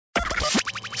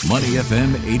Money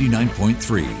FM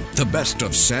 89.3, the best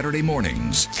of Saturday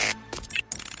mornings.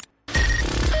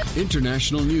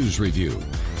 International News Review.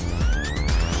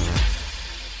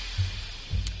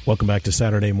 Welcome back to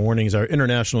Saturday Mornings, our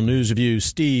International News Review.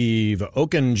 Steve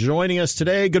Okun joining us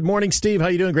today. Good morning, Steve. How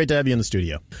you doing? Great to have you in the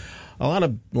studio. A lot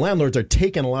of landlords are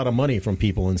taking a lot of money from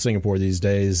people in Singapore these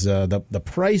days. The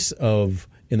price of,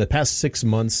 in the past 6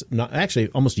 months, actually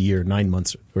almost a year, 9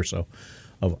 months or so,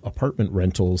 of apartment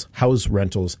rentals, house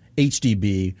rentals,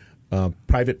 HDB,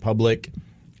 private public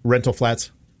rental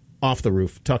flats, off the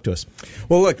roof. Talk to us.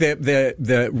 Well, look,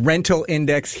 the rental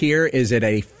index here is at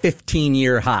a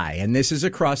 15-year high, and this is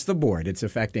across the board. It's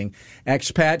affecting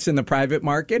expats in the private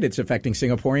market. It's affecting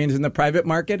Singaporeans in the private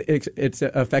market. It's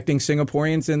affecting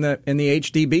Singaporeans in the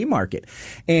HDB market.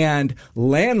 And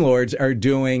landlords are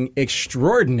doing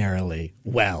extraordinarily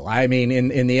well. I mean,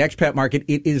 in the expat market,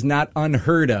 it is not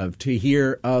unheard of to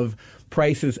hear of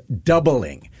prices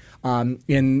doubling.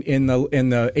 In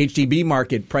the HDB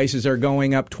market, prices are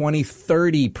going up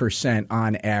 20-30%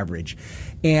 on average.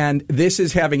 And this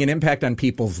is having an impact on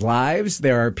people's lives.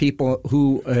 There are people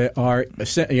who are,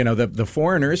 the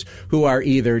foreigners who are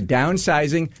either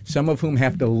downsizing, some of whom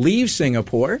have to leave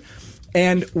Singapore.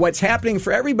 And what's happening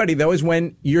for everybody, though, is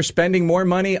when you're spending more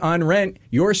money on rent,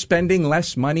 you're spending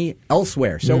less money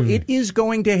elsewhere. So it is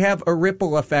going to have a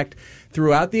ripple effect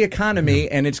throughout the economy,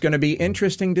 and it's going to be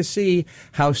interesting to see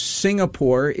how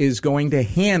Singapore is going to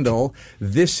handle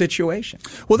this situation.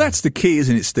 Well, that's the key,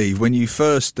 isn't it, Steve? When you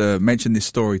first mentioned this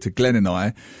story to Glenn and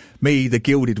I, me, the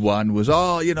gilded one, was,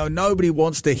 nobody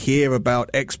wants to hear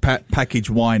about expat package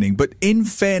whining. But in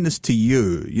fairness to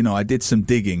you, I did some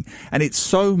digging, and it's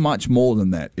so much more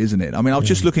than that, isn't it? I mean, I was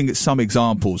just looking at some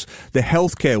examples. The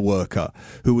healthcare worker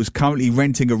who was currently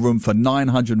renting a room for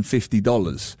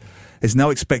 $950 is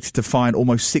now expected to find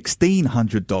almost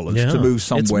 $1,600 to move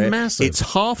somewhere. It's massive. It's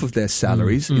half of their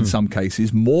salaries, in some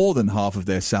cases, more than half of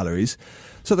their salaries.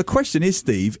 So the question is,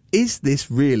 Steve, is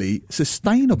this really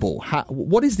sustainable?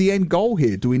 What is the end goal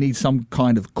here? Do we need some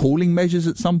kind of cooling measures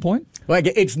at some point? Like,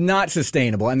 it's not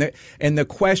sustainable. And the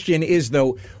question is,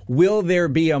 though, will there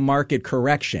be a market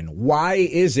correction? Why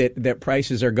is it that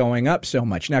prices are going up so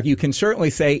much? Now, you can certainly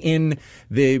say in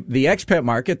the expat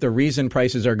market, the reason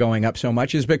prices are going up so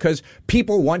much is because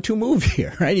people want to move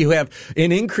here, right? You have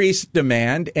an increased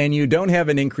demand and you don't have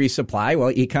an increased supply.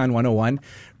 Well, Econ 101,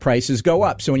 prices go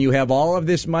up. So when you have all of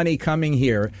this money coming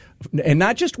here, and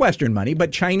not just Western money,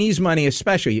 but Chinese money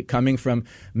especially, coming from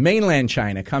mainland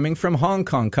China, coming from Hong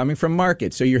Kong, coming from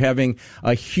markets. So you're having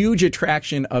a huge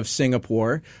attraction of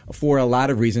Singapore for a lot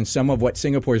of reasons, some of what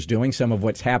Singapore is doing, some of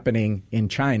what's happening in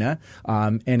China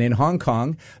and in Hong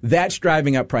Kong. That's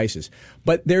driving up prices.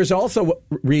 But there's also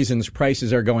reasons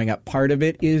prices are going up. Part of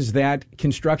it is that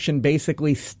construction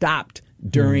basically stopped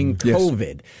during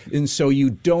COVID. Yes. And so you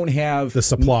don't have the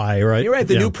supply, right? You're right.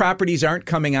 The new properties aren't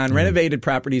coming on. Renovated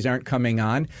properties aren't coming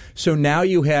on. So now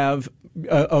you have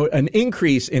an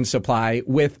increase in supply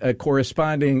with a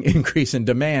corresponding increase in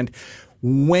demand.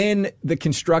 When the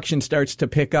construction starts to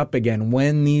pick up again,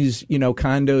 when these,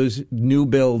 condos, new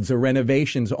builds or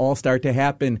renovations all start to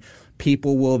happen,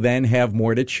 people will then have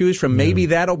more to choose from. Maybe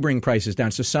that'll bring prices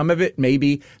down. So some of it,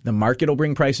 maybe the market will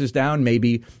bring prices down.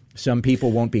 Maybe some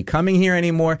people won't be coming here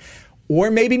anymore.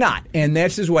 Or maybe not. And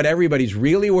this is what everybody's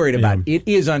really worried about. It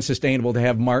is unsustainable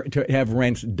to have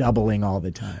rents doubling all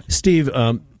the time. Steve,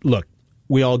 look,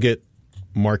 we all get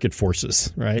market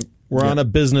forces, right? We're on a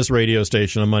business radio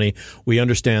station of money. We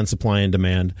understand supply and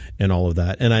demand and all of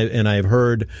that. And I've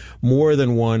heard more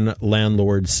than one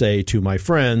landlord say to my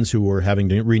friends who were having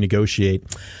to renegotiate,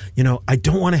 I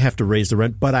don't want to have to raise the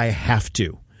rent, but I have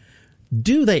to.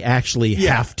 Do they actually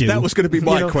have to? That was going to be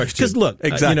my question. Because look,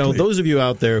 exactly. Those of you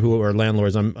out there who are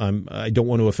landlords, I don't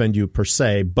want to offend you per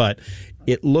se, but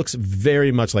it looks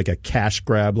very much like a cash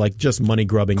grab, like just money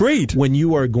grubbing. Great. When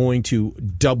you are going to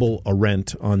double a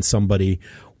rent on somebody,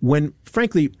 when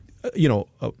frankly,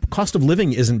 cost of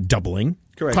living isn't doubling.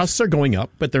 Correct. Costs are going up,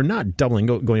 but they're not doubling,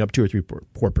 going up 2 or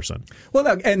 4%. Well,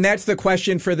 look, and that's the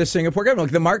question for the Singapore government.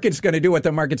 Look, the market's going to do what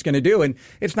the market's going to do, and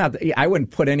it's not. I wouldn't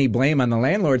put any blame on the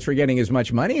landlords for getting as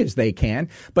much money as they can.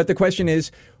 But the question is,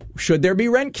 should there be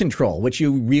rent control, which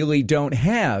you really don't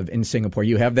have in Singapore?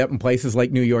 You have that in places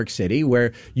like New York City,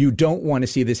 where you don't want to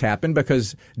see this happen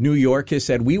because New York has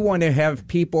said we want to have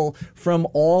people from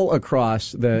all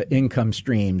across the income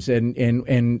streams and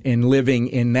living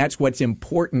housing, and that's what's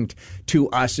important to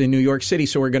us in New York City.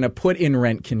 So we're going to put in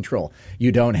rent control.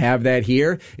 You don't have that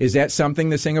here. Is that something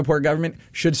the Singapore government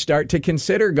should start to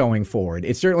consider going forward?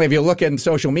 It's certainly, if you look at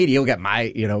social media, you'll get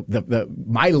my,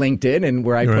 my LinkedIn and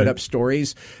where I put up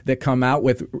stories that come out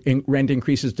with rent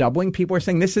increases doubling. People are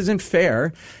saying this isn't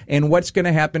fair, and what's going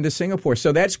to happen to Singapore?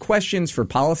 So that's questions for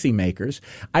policymakers.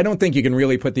 I don't think you can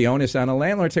really put the onus on a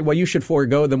landlord and say, well, you should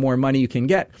forego the more money you can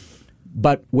get.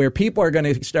 But where people are going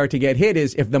to start to get hit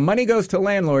is if the money goes to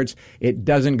landlords, it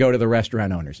doesn't go to the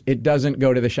restaurant owners. It doesn't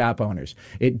go to the shop owners.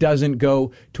 It doesn't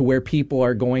go to where people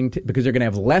are going to, because they're going to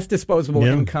have less disposable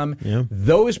income. Yeah.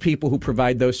 Those people who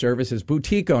provide those services,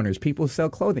 boutique owners, people who sell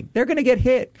clothing, they're going to get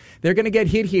hit. They're going to get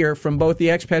hit here from both the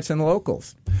expats and the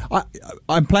locals.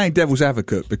 I'm playing devil's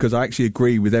advocate because I actually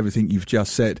agree with everything you've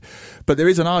just said. But there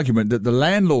is an argument that the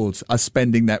landlords are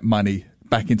spending that money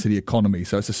back into the economy.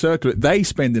 So it's a circle. They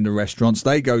spend in the restaurants.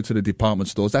 They go to the department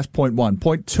stores. That's point one.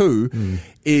 Point two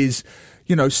is,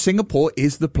 Singapore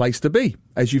is the place to be,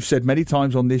 as you've said many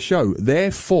times on this show.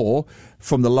 Therefore,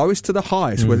 from the lowest to the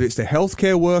highest, whether it's the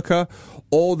healthcare worker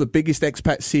or the biggest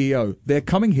expat CEO, they're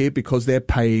coming here because they're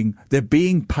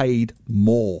being paid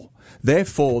more.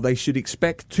 Therefore, they should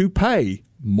expect to pay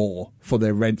more for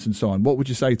their rents and so on. What would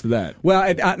you say to that? Well,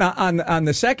 on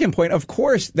the second point, of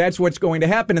course, that's what's going to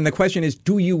happen. And the question is,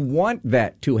 do you want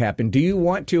that to happen? Do you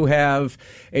want to have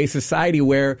a society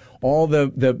where all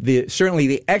the certainly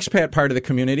the expat part of the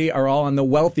community are all on the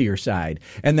wealthier side?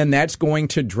 And then that's going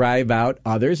to drive out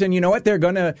others. And you know what? They're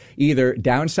going to either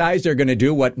downsize. They're going to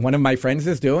do what one of my friends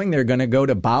is doing. They're going to go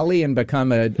to Bali and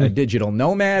become a digital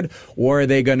nomad, or are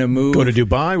they going to go to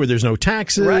Dubai where there's no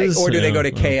taxes? Right. Or do they go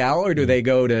to KL, or do they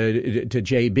go to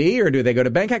JB, or do they go to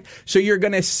Bangkok? So you're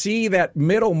going to see that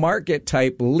middle market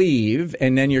type leave,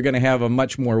 and then you're going to have a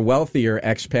much more wealthier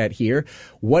expat here.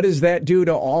 What does that do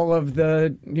to all of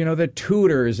the, the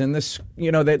tutors and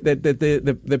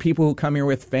the people who come here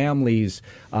with families,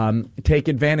 take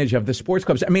advantage of the sports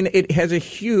clubs? I mean, it has a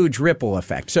huge ripple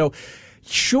effect. So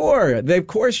sure, of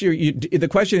course, the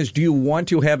question is, do you want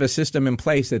to have a system in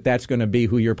place that's going to be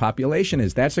who your population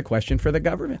is? That's a question for the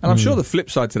government. And I'm sure the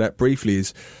flip side to that briefly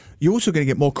is you're also going to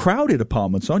get more crowded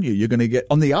apartments, aren't you? You're going to get,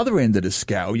 on the other end of the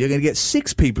scale, you're going to get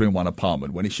 6 people in one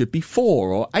apartment when it should be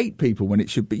 4, or 8 people when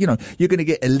it should be, you're going to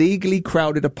get illegally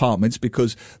crowded apartments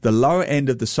because the lower end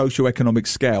of the socioeconomic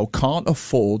scale can't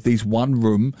afford these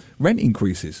one-room rent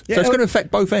increases. So it's going to affect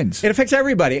both ends. It affects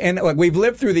everybody. And look, we've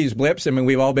lived through these blips. I mean,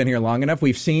 we've all been here long enough.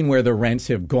 We've seen where the rents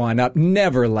have gone up.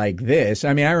 Never like this.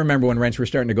 I mean, I remember when rents were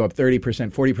starting to go up 30%,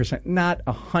 40%, not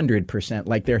 100%,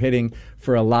 like they're hitting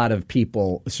for a lot of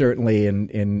people, certainly in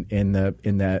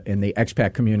the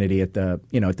expat community at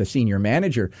the senior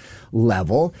manager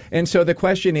level. And so the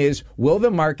question is, will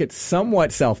the market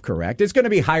somewhat self-correct? It's going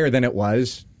to be higher than it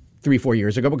was 3-4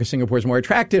 years ago because Singapore is more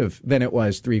attractive than it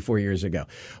was 3-4 years ago.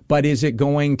 But is it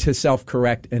going to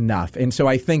self-correct enough? And so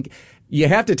I think you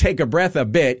have to take a breath a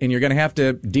bit, and you're going to have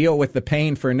to deal with the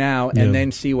pain for now and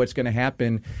then see what's going to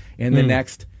happen in the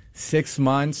next 6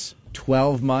 months,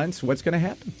 12 months. What's going to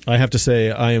happen? I have to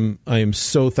say, I am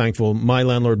so thankful. My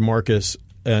landlord, Marcus,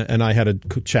 and I had a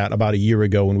chat about a year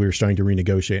ago when we were starting to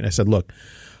renegotiate. And I said, look,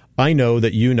 I know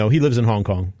that he lives in Hong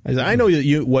Kong. I said, I know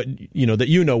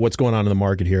that what's going on in the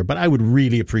market here, but I would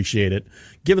really appreciate it,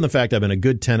 given the fact I've been a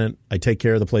good tenant. I take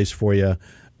care of the place for you,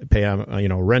 pay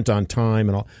rent on time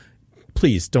and all.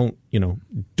 Please don't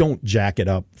jack it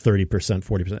up 30%,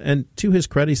 40%. And to his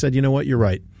credit, he said, you know what, you're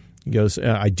right. He goes,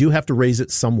 I do have to raise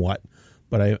it somewhat,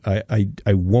 but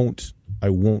I won't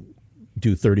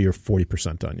do 30 or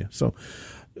 40% on you. So,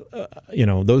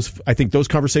 I think those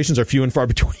conversations are few and far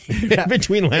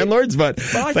between landlords. But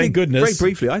thank goodness.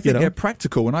 Very briefly, I think they're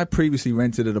practical. When I previously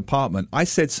rented an apartment, I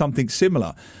said something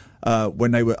similar.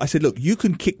 I said, look, you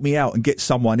can kick me out and get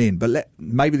someone in, but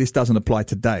maybe this doesn't apply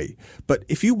today. But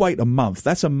if you wait a month,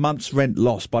 that's a month's rent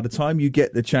lost. By the time you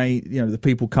get the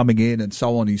people coming in and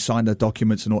so on, you sign the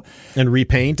documents and all. And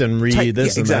repaint and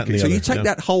this and exactly. that. So you take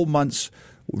that whole month's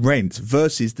rent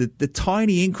versus the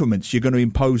tiny increments you're going to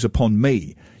impose upon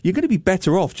me. You're going to be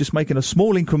better off just making a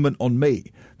small increment on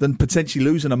me than potentially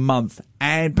losing a month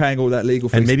and paying all that legal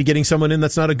fees. And maybe getting someone in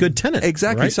that's not a good tenant.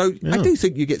 Exactly. Right? So I do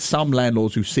think you get some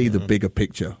landlords who see the bigger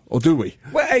picture. Or do we?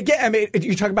 Well, again, I mean,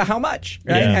 you talk about how much,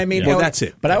 right? Yeah. I mean, well, that's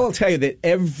it. But I will tell you that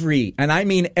every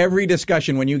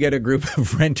discussion when you get a group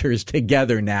of renters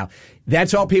together now,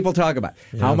 that's all people talk about.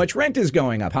 Yeah. How much rent is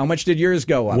going up? How much did yours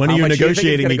go up? When are you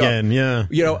negotiating again? Yeah.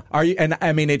 Are you? And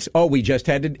I mean, it's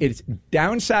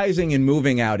downsizing and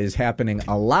moving out is happening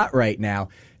a lot right now.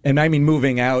 and I mean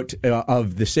moving out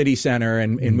of the city center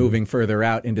and moving further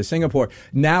out into Singapore.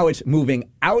 Now it's moving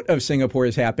out of Singapore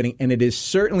is happening, and it is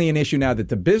certainly an issue now that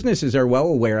the businesses are well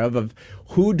aware of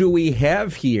who do we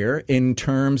have here in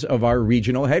terms of our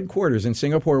regional headquarters. And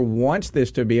Singapore wants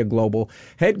this to be a global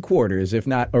headquarters, if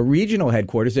not a regional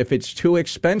headquarters. If it's too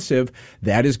expensive,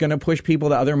 that is going to push people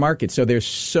to other markets. So there's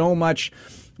so much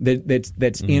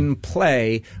that's in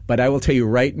play, but I will tell you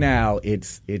right now,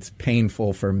 it's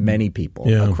painful for many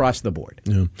people across the board.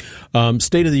 Yeah.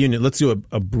 State of the Union. Let's do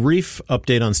a brief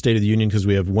update on State of the Union because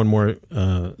we have one more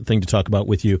thing to talk about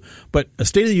with you. But a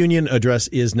State of the Union address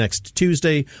is next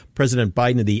Tuesday. President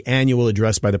Biden, the annual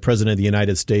address by the President of the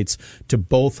United States to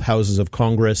both houses of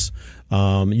Congress.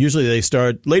 Usually they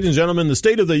start, ladies and gentlemen, the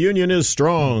State of the Union is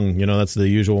strong. You know, that's the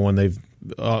usual one they've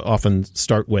often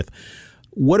start with.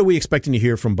 What are we expecting to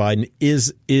hear from Biden?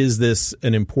 Is this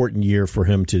an important year for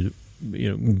him to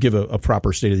give a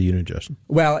proper State of the Union address?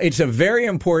 Well, it's a very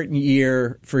important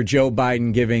year for Joe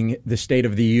Biden giving the State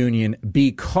of the Union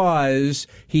because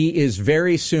he is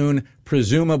very soon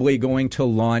presumably going to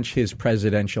launch his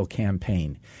presidential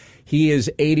campaign. He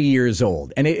is 80 years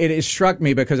old. And it struck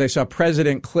me because I saw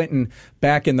President Clinton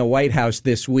back in the White House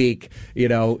this week,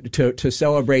 to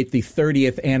celebrate the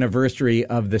 30th anniversary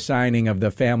of the signing of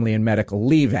the Family and Medical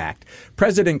Leave Act.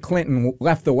 President Clinton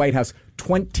left the White House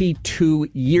 22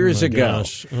 years ago.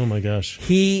 Oh, my gosh.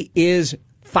 He is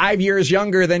 5 years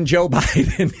younger than Joe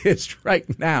Biden is right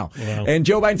now. Wow. And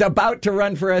Joe Biden's about to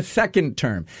run for a second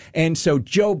term. And so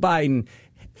Joe Biden,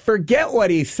 forget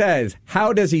what he says.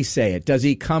 How does he say it? Does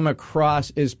he come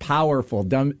across as powerful?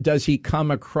 Does he come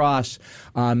across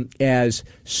as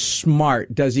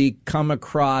smart? Does he come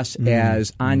across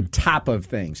as on top of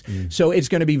things? So it's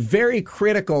going to be very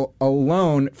critical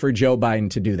alone for Joe Biden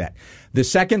to do that. The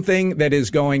second thing that is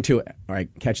going to, all right,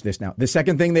 catch this now. The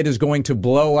second thing that is going to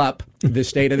blow up the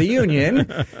State of the Union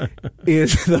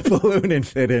is the balloon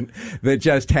incident that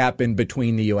just happened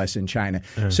between the U.S. and China.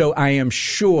 So I am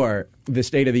sure the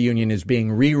State of the Union is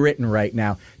being rewritten right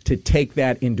now to take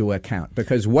that into account,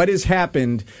 because what has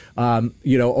happened,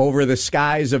 over the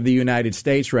skies of the United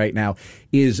States right now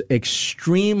is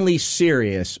extremely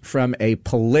serious from a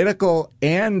political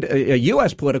and a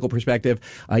U.S. political perspective,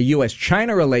 a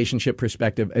U.S.-China relationship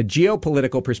perspective, a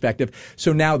geopolitical perspective.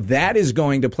 So now that is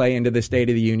going to play into the State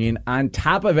of the Union on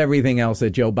top of everything else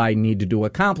that Joe Biden needed to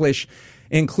accomplish,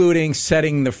 including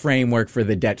setting the framework for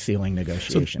the debt ceiling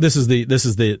negotiations. So this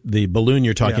is the balloon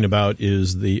you're talking about.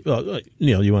 Is the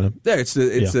Neil? You want to? Yeah,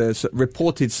 it's a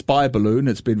reported spy balloon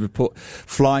that's been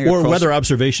flying or across, weather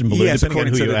observation balloon. Yes,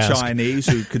 depending according on who to you the ask. Chinese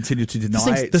who continue to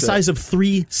deny it. The size of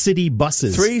 3 city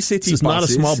buses. 3 city this is buses. Not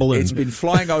a small balloon. It's been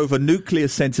flying over nuclear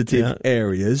sensitive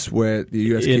areas where the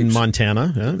U.S. in keeps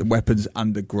Montana. the weapons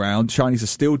underground. Chinese are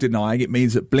still denying. It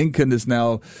means that Blinken has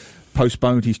now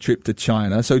postponed his trip to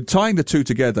China. So tying the two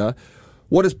together,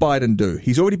 what does Biden do?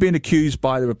 He's already been accused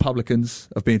by the Republicans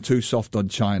of being too soft on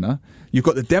China. You've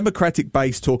got the Democratic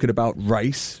base talking about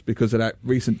race because of that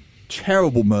recent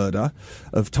terrible murder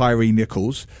of Tyree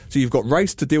Nichols. So you've got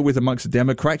race to deal with amongst the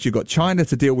Democrats. You've got China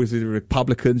to deal with the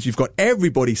Republicans. You've got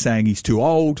everybody saying he's too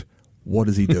old. What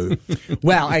does he do?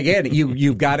 Well, again,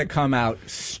 you've got to come out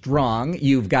strong.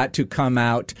 You've got to come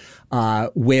out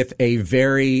with a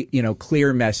very,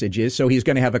 clear messages. So he's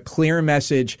going to have a clear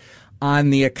message on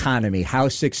the economy, how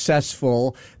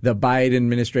successful the Biden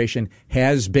administration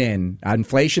has been.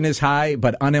 Inflation is high,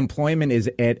 but unemployment is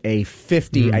at a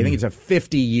 50, I think it's a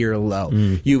 50-year low.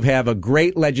 You have a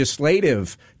great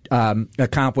legislative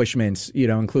accomplishments,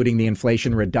 including the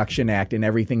Inflation Reduction Act and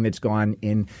everything that's gone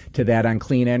into that on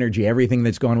clean energy, everything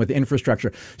that's gone with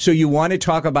infrastructure. So you want to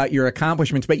talk about your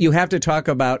accomplishments, but you have to talk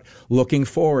about looking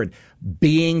forward.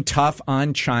 Being tough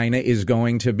on China is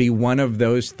going to be one of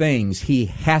those things. He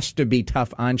has to be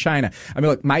tough on China. I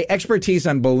mean, look, my expertise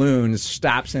on balloons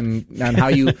stops on how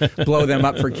you blow them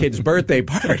up for kids' birthday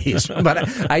parties.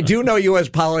 But I do know U.S.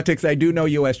 politics. I do know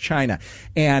U.S. China.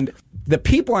 And the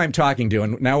people I'm talking to,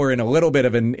 and now we're in a little bit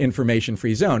of an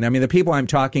information-free zone. I mean, the people I'm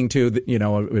talking to,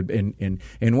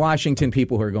 in Washington,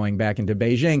 people who are going back into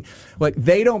Beijing, like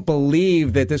they don't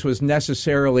believe that this was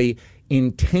necessarily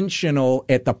intentional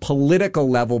at the political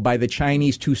level by the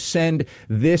Chinese to send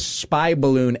this spy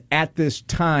balloon at this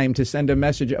time to send a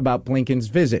message about Blinken's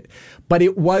visit. But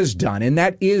it was done, and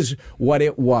that is what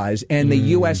it was, and the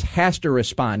U.S. has to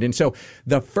respond. And so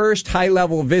the first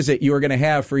high-level visit you are going to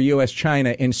have for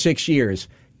U.S.-China in 6 years,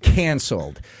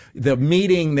 canceled. The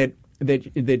meeting that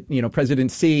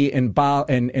President Xi and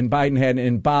Biden had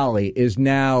in Bali is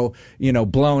now,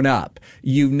 blown up.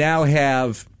 You now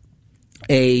have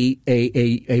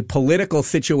a political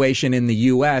situation in the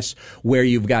U.S. where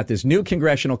you've got this new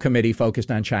congressional committee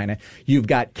focused on China. You've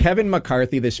got Kevin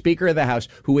McCarthy, the Speaker of the House,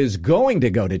 who is going to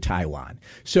go to Taiwan.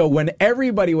 So when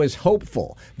everybody was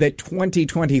hopeful that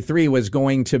 2023 was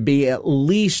going to be at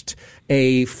least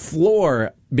a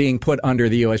floor being put under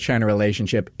the U.S.-China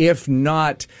relationship, if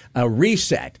not a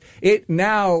reset, it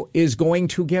now is going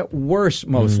to get worse,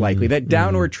 most likely. That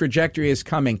downward trajectory is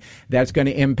coming. That's going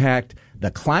to impact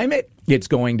the climate. It's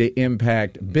going to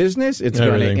impact business. It's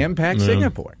going to impact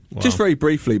Singapore. Wow. Just very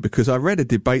briefly, because I read a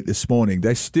debate this morning,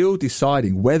 they're still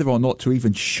deciding whether or not to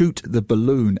even shoot the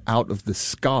balloon out of the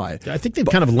sky. I think they've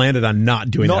kind of landed on not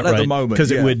doing not that, at right? the moment,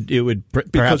 because it would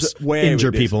perhaps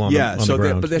injure people on the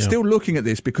ground. But they're still looking at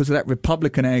this because of that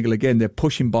Republican angle. Again, they're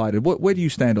pushing Biden. Where do you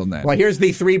stand on that? Well, here's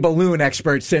the three balloon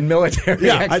experts and military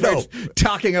experts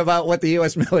talking about what the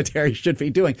U.S. military should be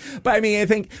doing. But I mean, I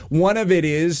think one of it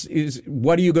is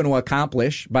what are you going to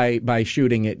accomplish by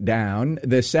shooting it down?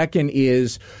 The second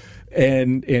is,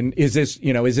 and is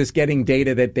this getting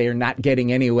data that they're not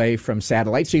getting anyway from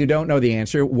satellites? So you don't know the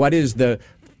answer. What is the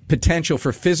potential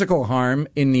for physical harm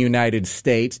in the United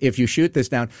States if you shoot this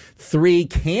down? 3,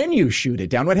 can you shoot it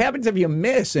down? What happens if you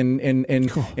miss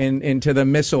into the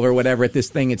missile or whatever at this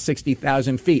thing at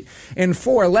 60,000 feet? And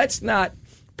 4, let's not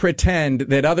pretend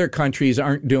that other countries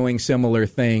aren't doing similar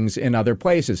things in other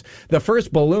places. The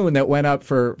first balloon that went up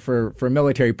for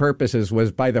military purposes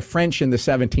was by the French in the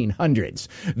 1700s.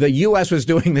 The U.S. was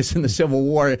doing this in the Civil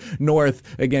War, North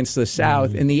against the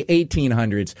South, in the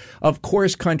 1800s. Of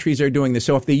course, countries are doing this.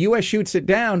 So if the U.S. shoots it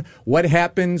down, what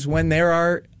happens when there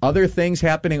are other things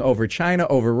happening over China,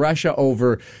 over Russia,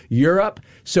 over Europe?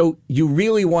 So you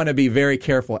really want to be very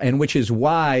careful, and which is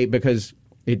why, because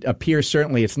it appears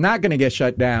certainly it's not going to get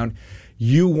shut down,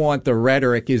 you want the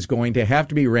rhetoric is going to have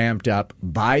to be ramped up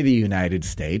by the United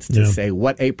States to say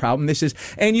what a problem this is.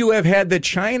 And you have had the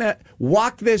China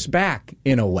walk this back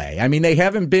in a way. I mean, they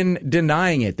haven't been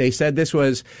denying it. They said this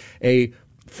was a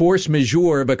force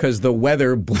majeure because the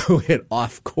weather blew it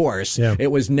off course. Yeah.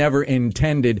 It was never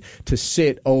intended to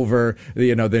sit over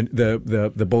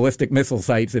the ballistic missile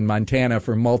sites in Montana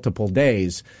for multiple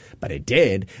days, but it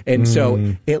did. And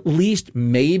so at least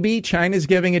maybe China's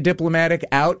giving a diplomatic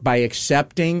out by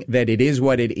accepting that it is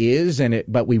what it is,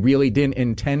 but we really didn't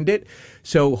intend it.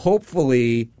 So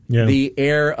hopefully the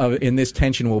air in this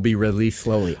tension will be released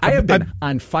slowly. I have been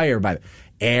on fire by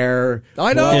air.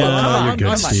 I know. You're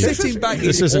good, Steve. Sitting back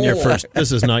this isn't your first.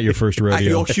 This is not your first rodeo.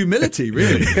 Your humility,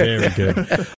 really. Very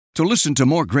good. To listen to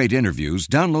more great interviews,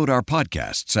 download our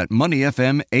podcasts at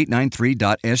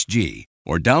moneyfm893.sg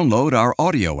or download our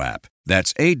audio app.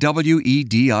 That's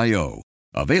AWEDIO.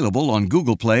 Available on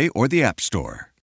Google Play or the App Store.